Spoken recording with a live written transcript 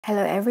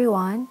Hello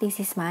everyone,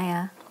 this is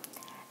Maia.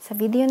 Sa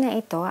video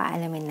na ito,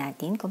 aalamin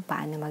natin kung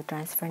paano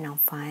mag-transfer ng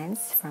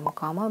funds from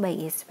Komo by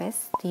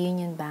EastWest to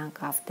Union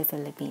Bank of the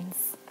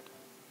Philippines.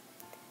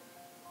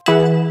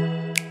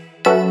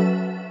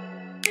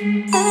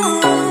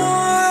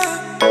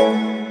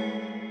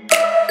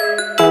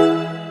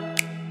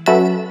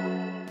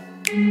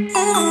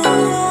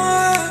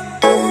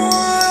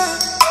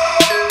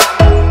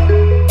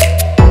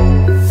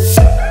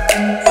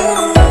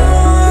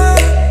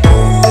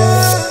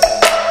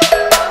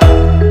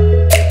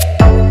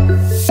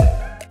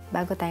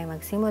 Bago tayo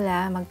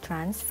magsimula,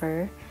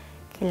 mag-transfer,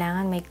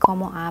 kailangan may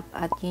Komo app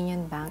at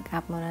Union Bank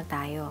app muna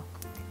tayo.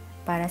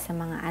 Para sa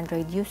mga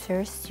Android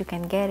users, you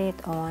can get it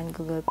on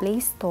Google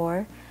Play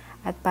Store,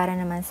 at para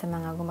naman sa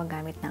mga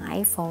gumagamit ng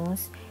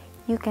iPhones,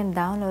 you can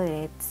download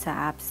it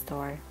sa App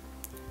Store.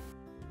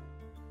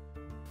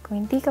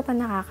 Kung hindi ka pa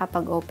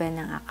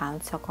nakakapag-open ng account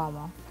sa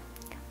Komo,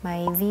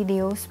 may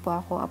videos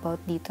po ako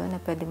about dito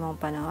na pwede mong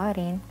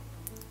panoorin.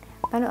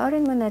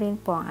 Panoorin mo na rin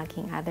po ang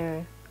aking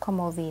other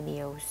Komo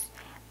videos.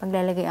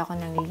 Maglalagay ako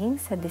ng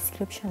link sa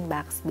description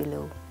box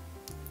below.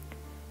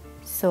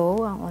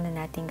 So, ang una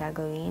natin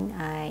gagawin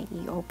ay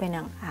i-open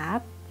ang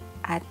app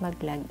at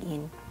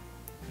mag-login.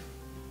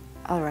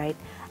 Alright,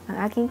 ang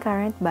aking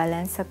current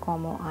balance sa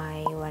Komo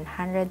ay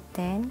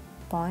 110.19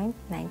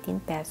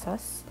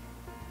 pesos,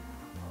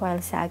 while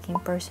sa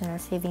aking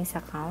personal savings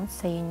account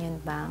sa Union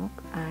Bank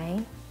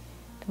ay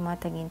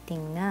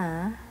tumataginting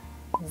na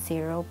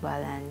 0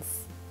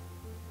 balance.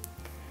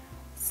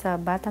 Sa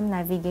bottom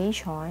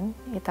navigation,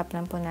 itap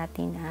lang po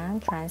natin ang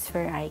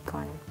transfer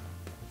icon.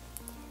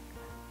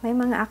 May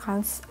mga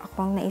accounts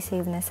akong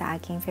na-save na sa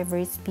aking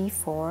favorites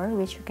before,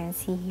 which you can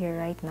see here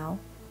right now.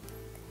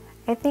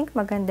 I think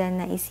maganda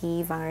na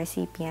i-save ang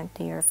recipient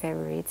to your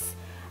favorites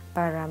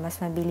para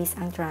mas mabilis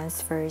ang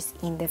transfers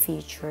in the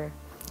future.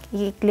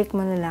 I-click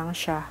mo na lang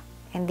siya,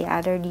 and the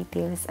other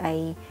details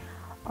ay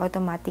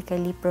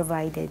automatically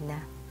provided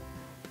na.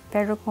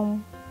 Pero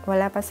kung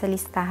wala pa sa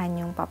listahan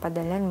yung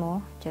papadalan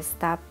mo, just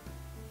tap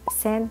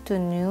Send to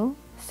New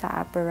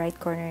sa upper right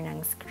corner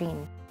ng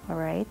screen.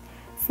 Alright?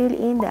 Fill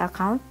in the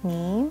account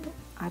name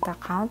at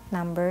account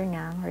number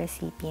ng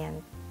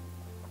recipient.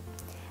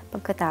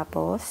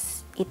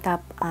 Pagkatapos,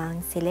 itap ang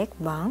Select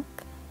Bank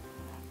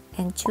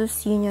and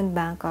choose Union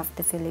Bank of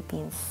the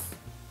Philippines.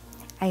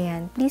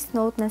 Ayan, please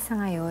note na sa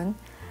ngayon,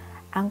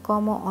 ang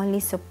Komo only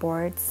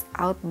supports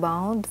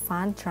outbound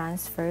fund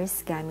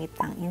transfers gamit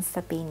ang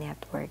Instapay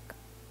network.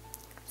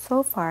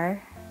 So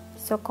far,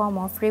 sa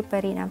Komo, free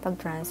pa rin ang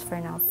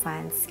pag-transfer ng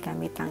funds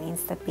gamit ang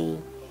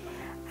Instapay.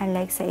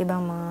 Unlike sa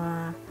ibang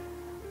mga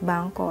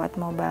bangko at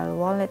mobile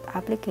wallet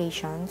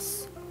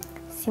applications,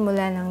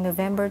 simula ng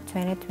November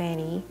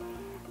 2020,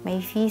 may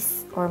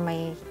fees or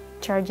may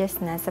charges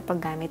na sa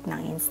paggamit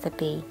ng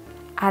Instapay.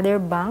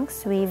 Other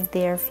banks waive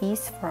their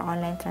fees for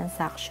online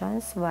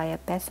transactions via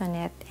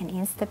PesoNet and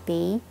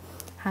Instapay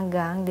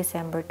hanggang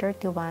December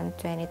 31,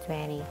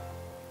 2020.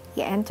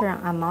 I-enter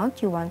ang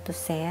amount you want to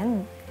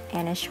send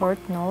and a short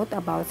note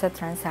about the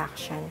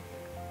transaction.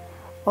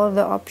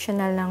 Although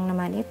optional lang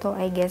naman ito,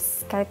 I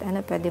guess kahit ano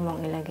pwede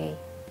mong ilagay.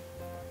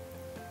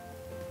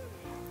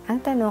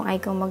 Ang tanong ay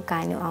kung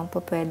magkano ang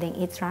pwedeng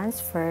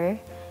i-transfer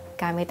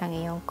gamit ang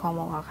iyong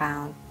Komo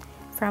account.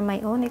 From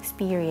my own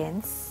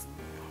experience,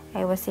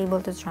 I was able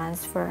to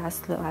transfer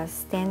as low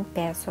as 10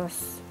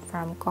 pesos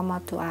from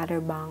Komo to other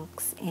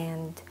banks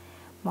and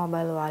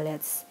mobile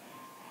wallets.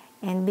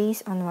 And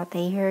based on what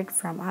I heard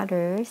from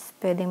others,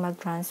 pwedeng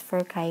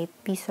mag-transfer kahit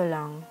piso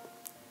lang.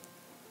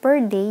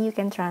 Per day, you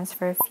can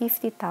transfer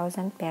 50,000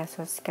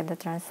 pesos kada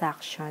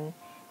transaction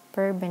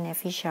per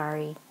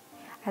beneficiary.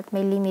 At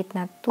may limit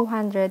na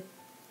 200,000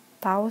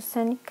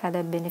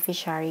 kada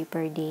beneficiary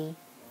per day.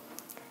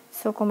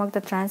 So, kung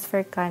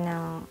magta-transfer ka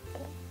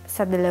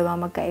sa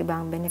dalawang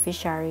magkaibang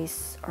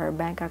beneficiaries or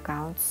bank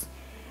accounts,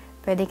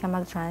 pwede ka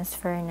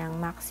mag-transfer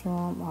ng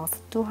maximum of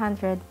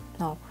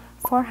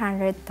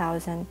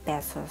 400,000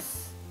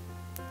 pesos.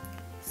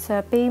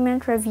 Sa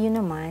payment review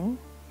naman,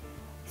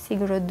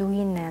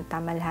 siguraduhin na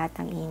tama lahat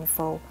ng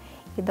info.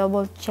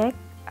 I-double check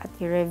at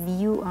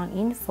i-review ang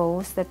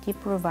infos that you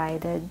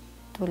provided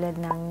tulad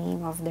ng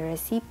name of the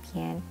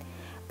recipient,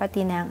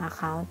 pati na ang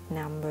account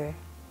number.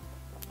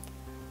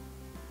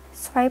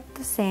 Swipe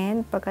to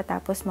send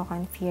pagkatapos mo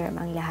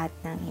confirm ang lahat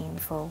ng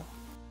info.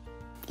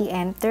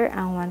 I-enter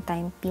ang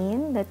one-time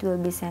PIN that will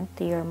be sent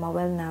to your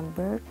mobile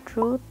number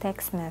through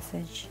text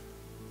message.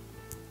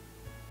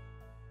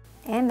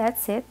 And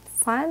that's it.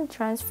 Fund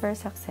transfer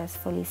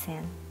successfully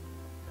sent.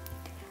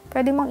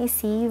 Pwede mong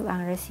i-save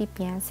ang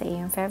recipient sa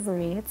iyong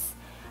favorites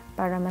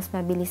para mas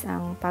mabilis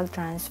ang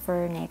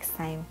pag-transfer next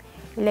time.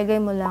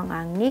 Ilagay mo lang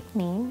ang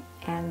nickname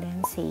and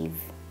then save.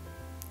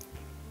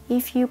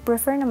 If you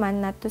prefer naman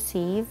not to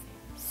save,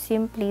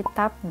 simply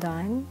tap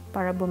done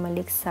para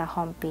bumalik sa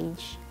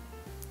homepage.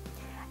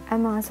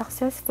 Ang mga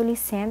successfully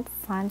sent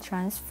fund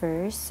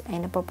transfers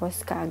ay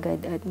napopost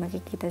kaagad at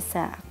makikita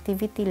sa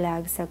activity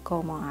log sa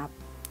Komo app.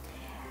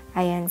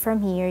 Ayan,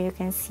 from here, you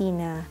can see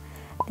na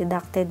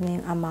deducted na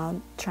yung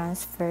amount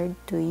transferred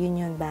to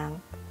Union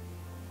Bank.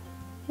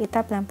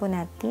 itap lang po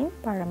natin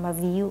para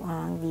ma-view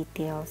ang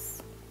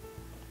details.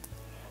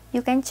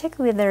 You can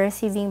check with the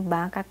receiving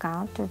bank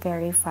account to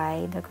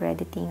verify the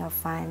crediting of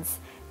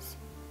funds.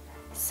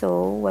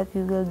 So, what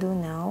we will do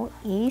now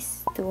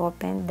is to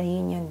open the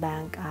Union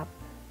Bank app.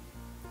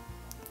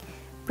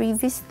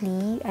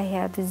 Previously, I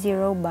have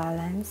zero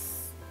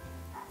balance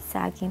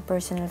sa aking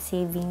personal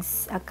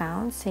savings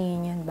account sa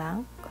Union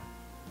Bank.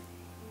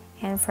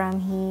 And from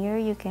here,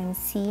 you can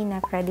see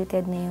na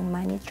credited na yung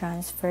money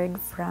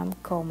transferred from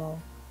Komo.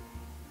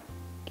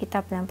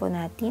 Itap lang po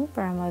natin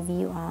para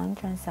ma-view ang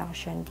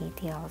transaction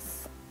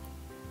details.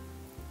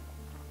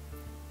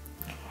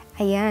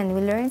 Ayan,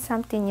 we learned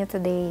something new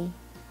today.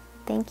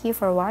 Thank you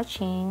for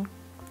watching.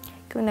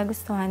 Kung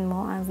nagustuhan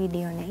mo ang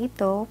video na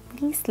ito,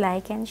 please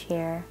like and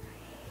share.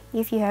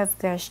 If you have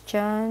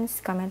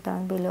questions, comment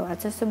down below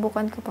at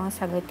susubukan ko pang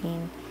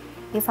sagutin.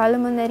 I-follow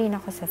mo na rin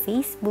ako sa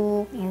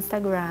Facebook,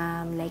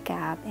 Instagram,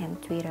 Laika app, and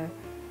Twitter.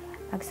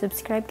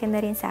 Mag-subscribe ka na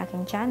rin sa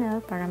aking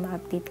channel para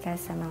ma-update ka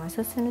sa mga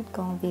susunod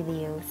kong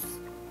videos.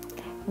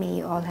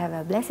 May you all have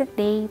a blessed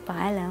day.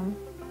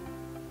 Paalam!